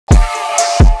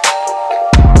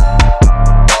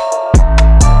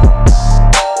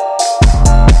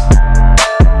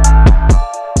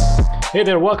Hey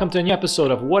there, welcome to a new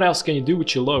episode of What Else Can You Do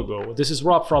With Your Logo? This is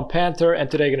Rob from Panther, and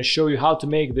today I'm going to show you how to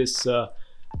make this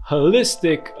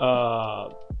holistic,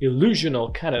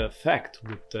 illusional kind of effect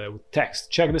with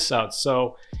text. Check this out.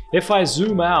 So if I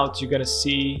zoom out, you're going to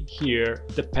see here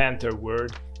the Panther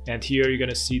word, and here you're going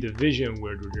to see the vision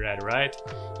word with red, right?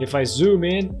 If I zoom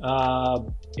in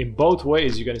both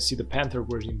ways, you're going to see the Panther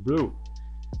word in blue.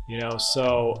 You know,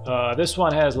 so this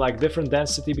one has like different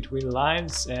density between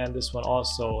lines, and this one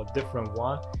also a different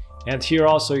one. And here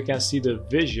also you can see the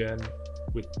vision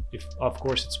with, of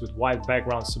course it's with white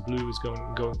background, so blue is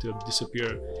going to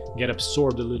disappear, get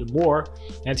absorbed a little more.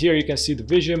 And here you can see the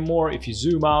vision more. If you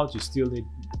zoom out, you still need,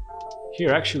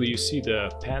 here actually you see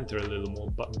the Panther a little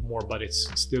more, but it's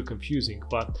still confusing.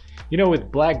 But you know,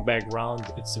 with black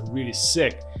background, it's really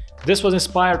sick. This was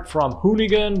inspired from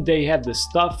Hoonigan. They had this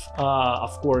stuff.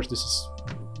 Of course, this is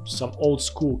some old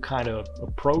school kind of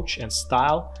approach and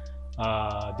style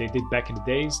they did back in the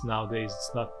days. Nowadays,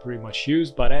 it's not pretty much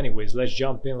used. But anyways, let's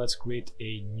jump in. Let's create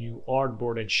a new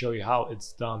artboard and show you how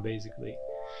it's done, basically.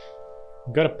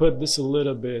 I'm gonna put this a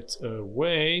little bit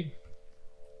away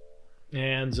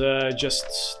and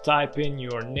just type in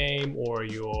your name or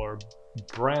your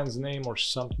brand's name or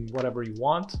something, whatever you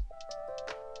want.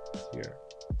 Here.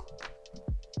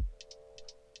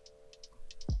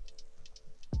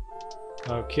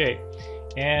 Okay,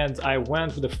 and I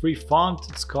went with a free font.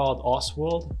 It's called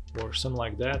Oswald or something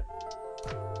like that.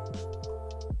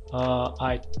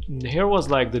 Here was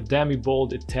like the demi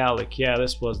bold italic. Yeah,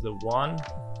 this was the one.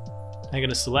 I'm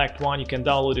gonna select one. You can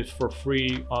download it for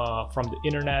free from the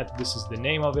internet. This is the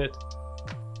name of it,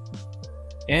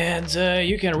 and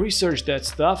you can research that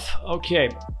stuff. Okay,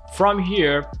 from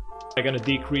here I'm gonna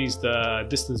decrease the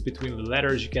distance between the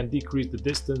letters. You can decrease the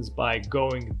distance by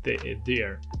going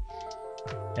there.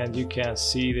 And you can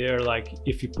see there, like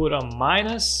if you put a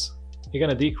minus, you're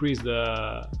gonna decrease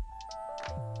the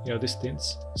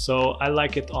distance. So I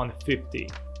like it on 50.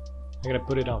 I'm gonna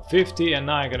put it on 50, and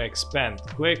now I'm gonna expand.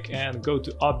 Click and go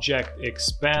to Object,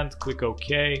 Expand, click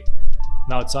OK.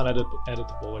 Now it's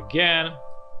uneditable again.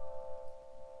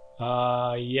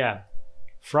 Yeah.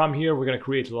 From here we're gonna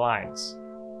create lines.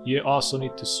 You also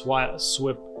need to swipe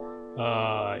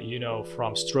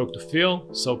from stroke to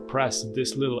fill, so press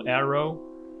this little arrow.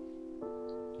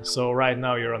 So right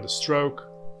now you're on the stroke,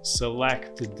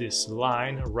 select this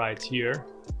line right here,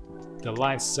 the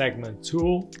line segment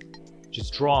tool,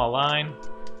 just draw a line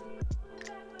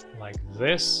like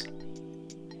this.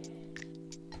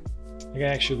 You can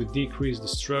actually decrease the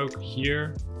stroke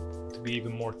here to be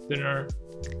even more thinner,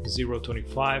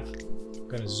 0.25. I'm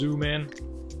gonna zoom in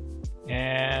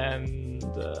and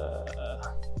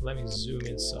let me zoom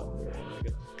in some more.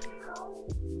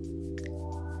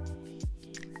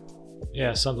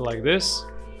 Yeah, something like this.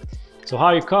 So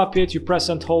how you copy it, you press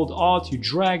and hold Alt, you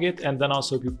drag it, and then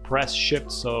also you press Shift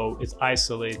so it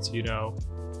isolates,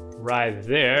 right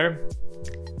there,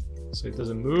 so it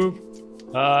doesn't move.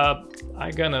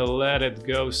 I'm gonna let it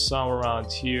go somewhere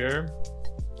around here.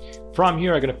 From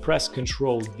here, I'm gonna press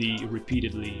Ctrl D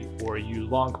repeatedly, or you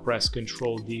long press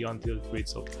Ctrl D until it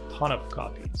creates a ton of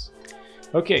copies.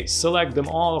 Okay, select them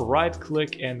all, right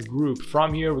click and group.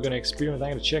 From here, we're gonna experiment. I'm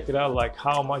gonna check it out, like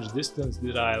how much distance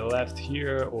did I left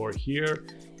here or here.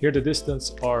 Here the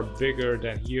distance are bigger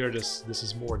than here. This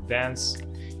is more dense.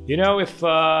 You know, if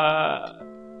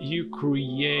you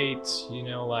create,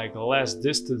 like less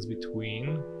distance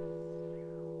between,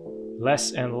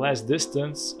 less and less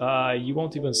distance, you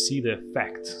won't even see the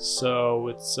effect. So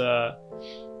it's a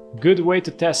good way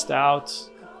to test out,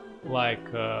 like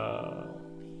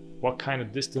what kind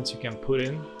of distance you can put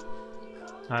in.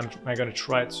 I'm gonna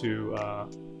try to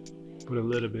put a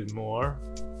little bit more,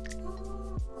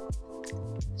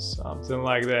 something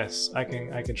like this. I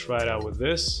can try it out with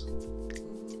this.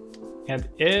 And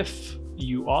if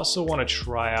you also want to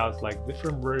try out like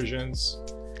different versions,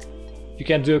 you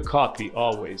can do a copy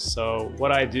always. So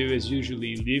what I do is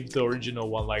usually leave the original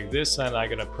one like this, and I'm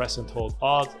gonna press and hold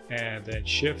Alt and then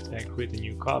Shift and create a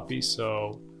new copy,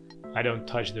 so I don't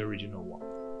touch the original one.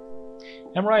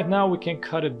 And right now we can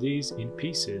cut these in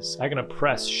pieces. I'm gonna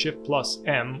press Shift plus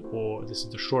M, or this is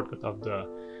the shortcut of the,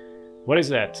 what is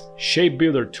that? Shape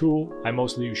Builder tool. I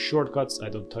mostly use shortcuts. I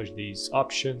don't touch these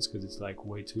options because it's like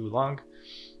way too long.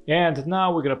 And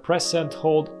now we're gonna press and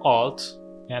hold Alt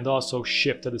and also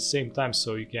Shift at the same time,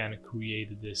 so you can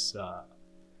create this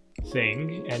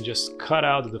thing and just cut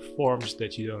out the forms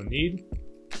that you don't need.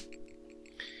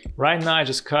 Right now I'm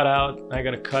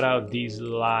gonna cut out these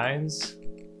lines.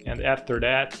 And after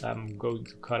that, I'm going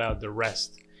to cut out the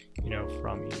rest,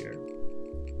 from here.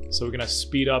 So we're gonna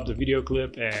speed up the video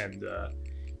clip and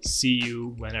see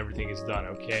you when everything is done,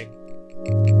 okay?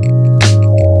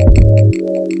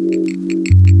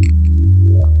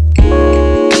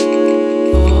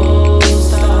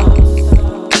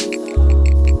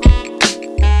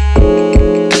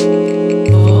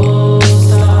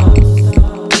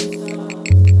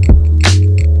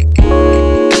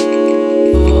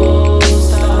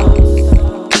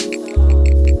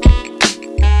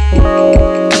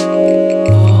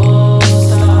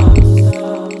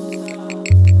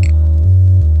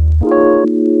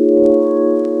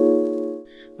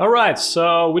 Alright,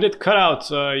 so we did cut out,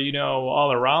 you know,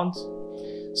 all around.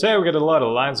 So yeah, we got a lot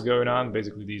of lines going on.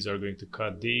 Basically, these are going to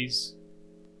cut these.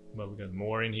 But we got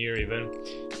more in here even.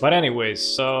 But anyways,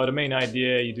 so the main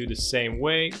idea, you do the same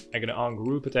way. I'm gonna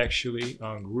ungroup it actually.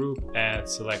 Ungroup and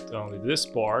select only this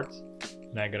part.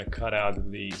 And I'm gonna cut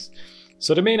out these.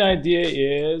 So the main idea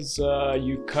is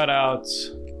you cut out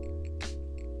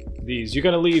these. You're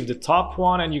gonna leave the top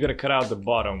one and you're gonna cut out the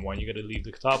bottom one. You're gonna leave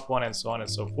the top one and so on and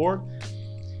so forth.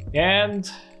 And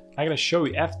I'm gonna show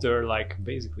you after, like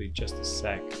basically just a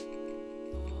sec.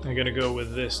 I'm gonna go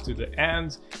with this to the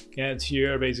end, and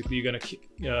here basically you're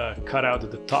gonna cut out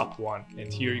the top one,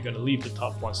 and here you're gonna leave the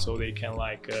top one so they can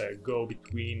like go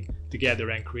between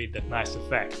together and create that nice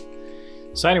effect.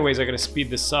 So anyways, I'm gonna speed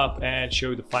this up and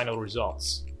show you the final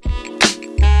results.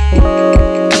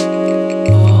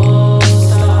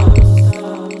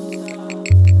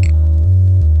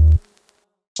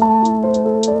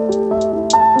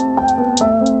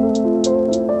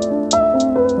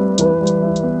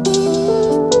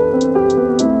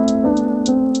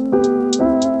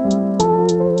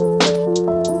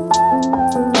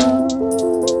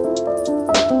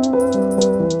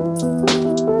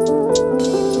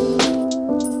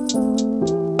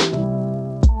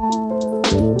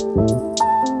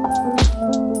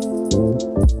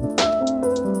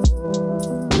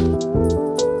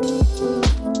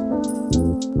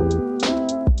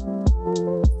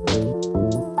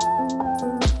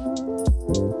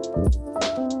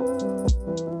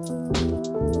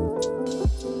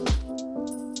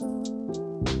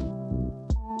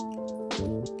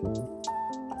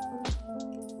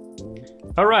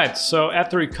 Alright, so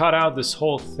after we cut out this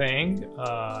whole thing,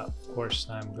 of course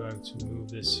I'm going to move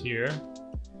this here.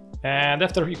 And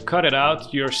after you cut it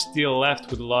out, you're still left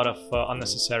with a lot of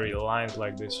unnecessary lines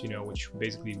like this, you know, which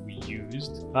basically we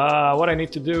used. What I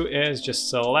need to do is just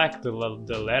select the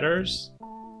letters,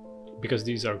 because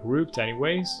these are grouped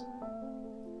anyways.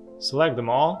 Select them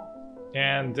all,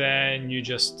 and then you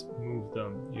just move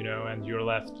them, you know, and you're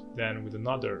left then with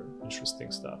another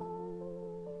interesting stuff.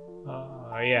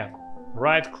 Yeah.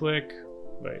 Right click,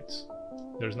 wait,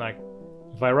 there's like,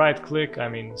 if I right click, I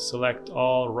mean select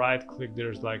all, right click,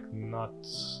 there's like no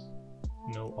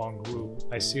ungroup.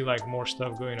 I see like more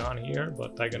stuff going on here,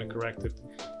 but I'm gonna correct it,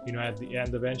 you know, at the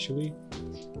end eventually.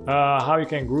 How you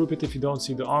can group it if you don't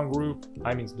see the ungroup,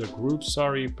 I mean the group,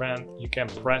 sorry, you can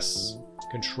press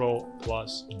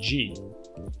Ctrl+G,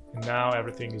 and now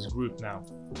everything is grouped now.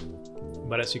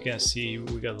 But as you can see,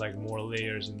 we got like more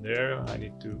layers in there. I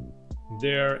need to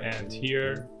there and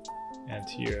here and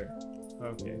here.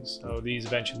 Okay, so these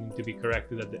eventually need to be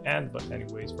corrected at the end, but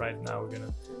anyways, right now we're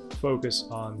gonna focus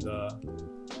on the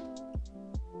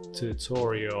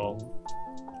tutorial.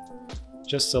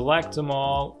 Just select them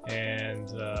all and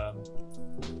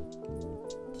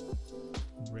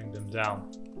bring them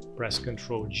down. Press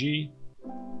Ctrl+G,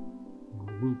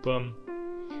 group them.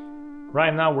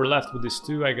 Right now we're left with these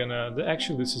two.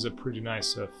 Actually this is a pretty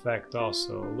nice effect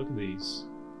also. Look at these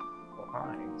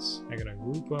lines. I'm gonna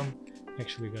group them.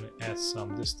 Actually gonna add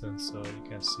some distance so you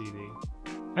can see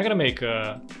I'm gonna make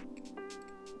an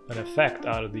effect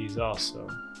out of these also.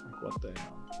 Like what the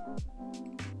hell.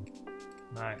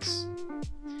 Nice.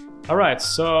 Alright,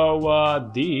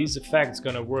 so these effects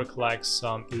gonna work like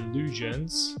some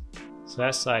illusions. So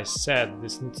as I said,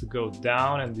 this needs to go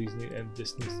down and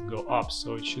this needs to go up,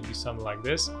 so it should be something like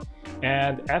this.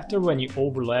 And after when you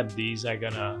overlap these, I'm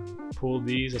gonna pull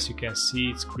these. As you can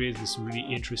see, it creates this really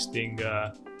interesting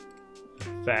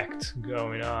effect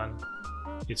going on.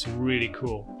 It's really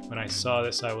cool. When I saw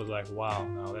this, I was like, wow,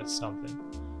 now that's something.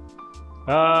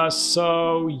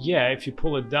 So yeah, if you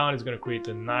pull it down, it's gonna create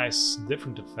a nice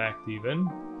different effect even.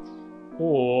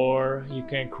 Or you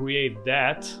can create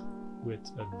that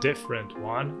with a different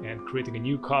one and creating a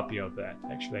new copy of that.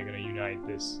 Actually, I'm gonna unite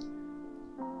this.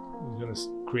 I'm gonna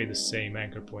create the same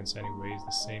anchor points anyways,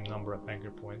 the same number of anchor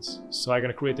points. So I'm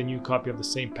gonna create a new copy of the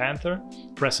same panther,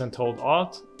 press and hold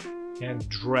Alt, and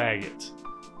drag it.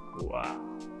 Wow.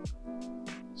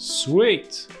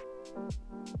 Sweet!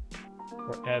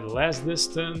 Or add less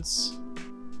distance.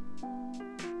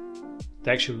 It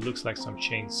actually looks like some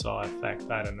chainsaw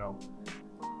effect, I don't know.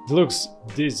 It looks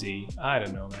dizzy. I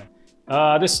don't know,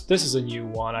 man. This is a new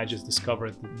one. I just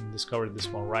discovered this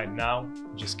one right now.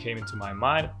 It just came into my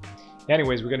mind.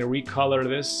 Anyways, we're gonna recolor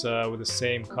this with the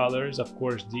same colors. Of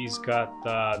course, these got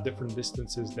different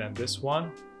distances than this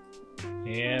one,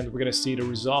 and we're gonna see the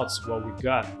results, what we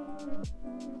got.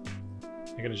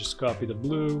 I'm gonna just copy the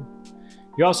blue.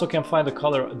 You also can find the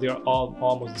color. They're all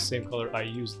almost the same color. I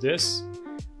used this,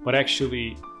 but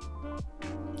actually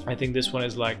I think this one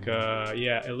is like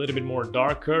yeah, a little bit more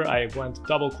darker. I went to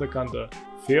double click on the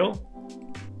fill,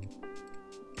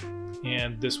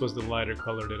 and this was the lighter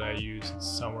color that I used. It's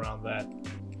somewhere around that.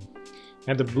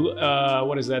 And the blue,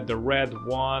 what is that? The red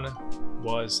one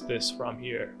was this from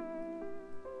here.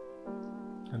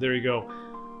 And there you go.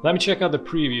 Let me check out the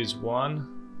previous one.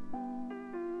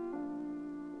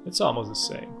 It's almost the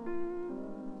same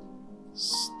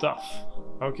stuff.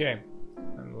 Okay,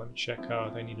 and let me check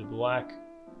out. I need the black.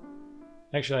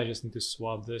 Actually, I just need to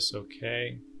swap this.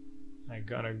 Okay, I'm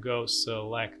gonna go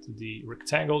select the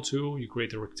rectangle tool. You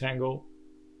create a rectangle,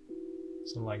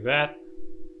 something like that.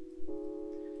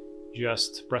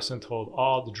 Just press and hold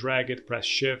Alt, drag it, press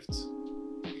Shift,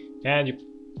 and you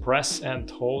press and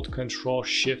hold Control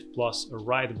Shift plus a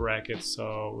right bracket.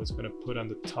 So it's gonna put on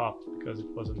the top because it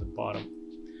was on the bottom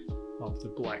of the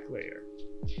black layer.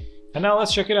 And now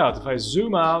let's check it out. If I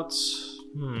zoom out,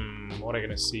 what am I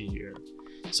gonna see here?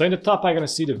 So in the top, I'm gonna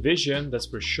see the vision, that's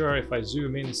for sure. If I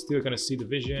zoom in, still gonna see the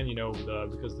vision, you know,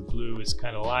 because the blue is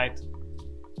kind of light.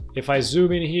 If I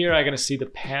zoom in here, I'm gonna see the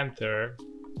panther,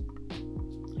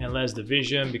 and less the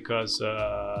vision because,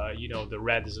 you know, the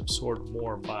red is absorbed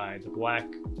more by the black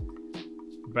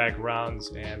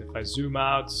backgrounds. And if I zoom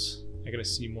out, I'm gonna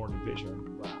see more the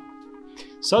vision. Wow.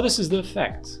 So this is the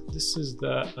effect. This is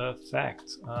the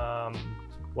effect.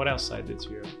 What else I did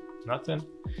here? Nothing.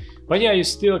 But yeah, you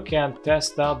still can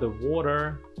test out the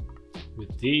water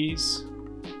with these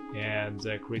and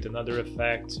create another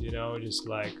effect, you know, just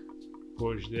like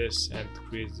push this and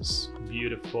create this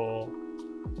beautiful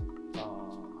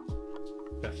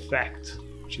effect,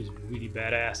 which is really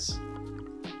badass.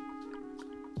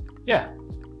 Yeah.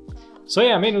 So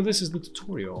yeah, mainly this is the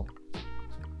tutorial.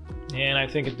 And I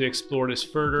think to explore this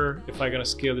further, if I'm gonna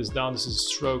scale this down, this is a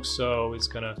stroke, so it's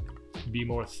gonna be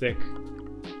more thick.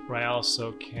 I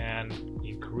also can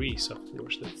increase, of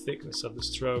course, the thickness of the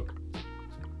stroke.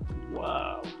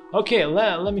 Wow. Okay,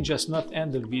 let me just not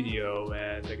end the video,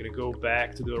 and I'm gonna go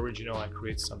back to the original and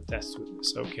create some tests with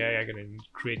this. Okay, I'm gonna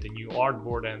create a new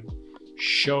artboard and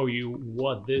show you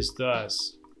what this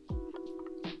does.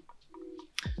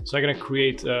 So I'm gonna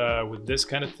create with this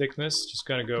kind of thickness. Just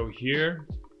gonna go here.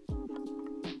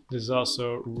 This is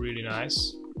also really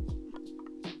nice.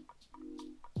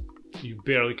 You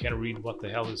barely can read what the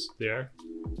hell is there.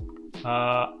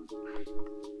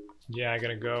 Yeah, I'm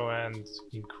gonna go and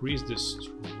increase the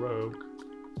stroke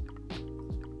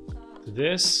to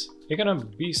this. It's gonna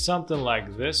be something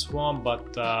like this one,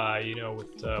 but you know,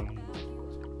 with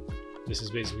this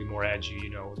is basically more edgy, you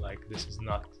know, like this is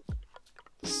not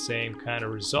the same kind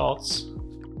of results.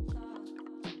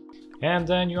 And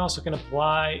then you also can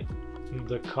apply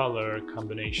the color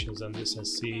combinations on this and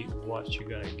see what you're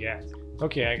gonna get.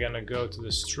 Okay, I'm gonna go to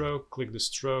the stroke, click the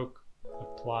stroke,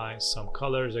 apply some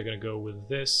colors. I'm gonna go with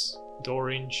this, with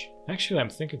orange. Actually, I'm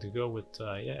thinking to go with,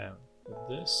 yeah, with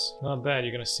this. Not bad,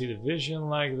 you're gonna see the vision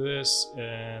like this,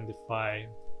 and if I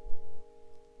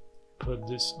put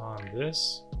this on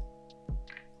this,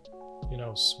 you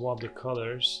know, swap the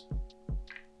colors,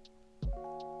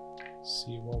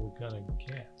 see what we're gonna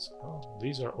get. Oh,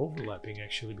 these are overlapping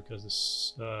actually because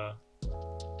this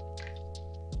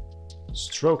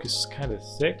stroke is kind of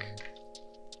thick.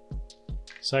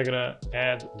 So I'm gonna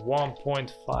add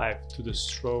 1.5 to the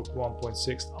stroke,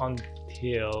 1.6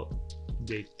 until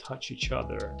they touch each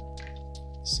other.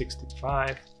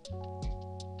 65,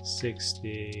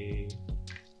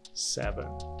 67.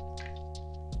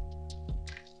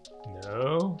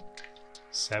 No,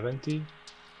 70.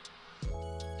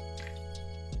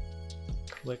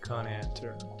 Click on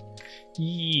enter.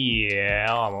 Yeah,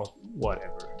 almost,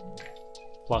 whatever.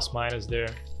 Plus minus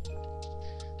there.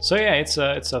 So yeah, it's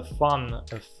a fun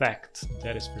effect,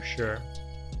 that is for sure.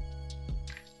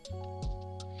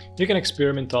 You can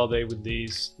experiment all day with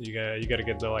these. You gotta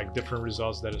get the like different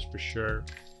results, that is for sure.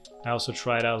 I also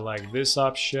tried out like this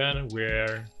option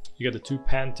where you get the two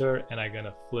panther, and I'm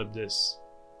gonna flip this.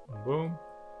 Boom.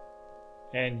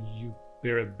 And you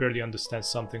barely understand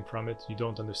something from it. You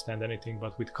don't understand anything,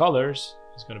 but with colors,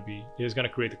 it's gonna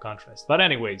create a contrast. But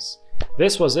anyways,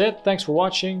 this was it. Thanks for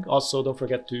watching. Also, don't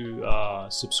forget to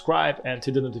subscribe and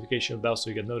hit the notification bell so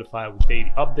you get notified with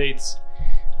daily updates.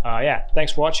 Yeah,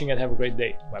 thanks for watching and have a great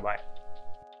day. Bye bye.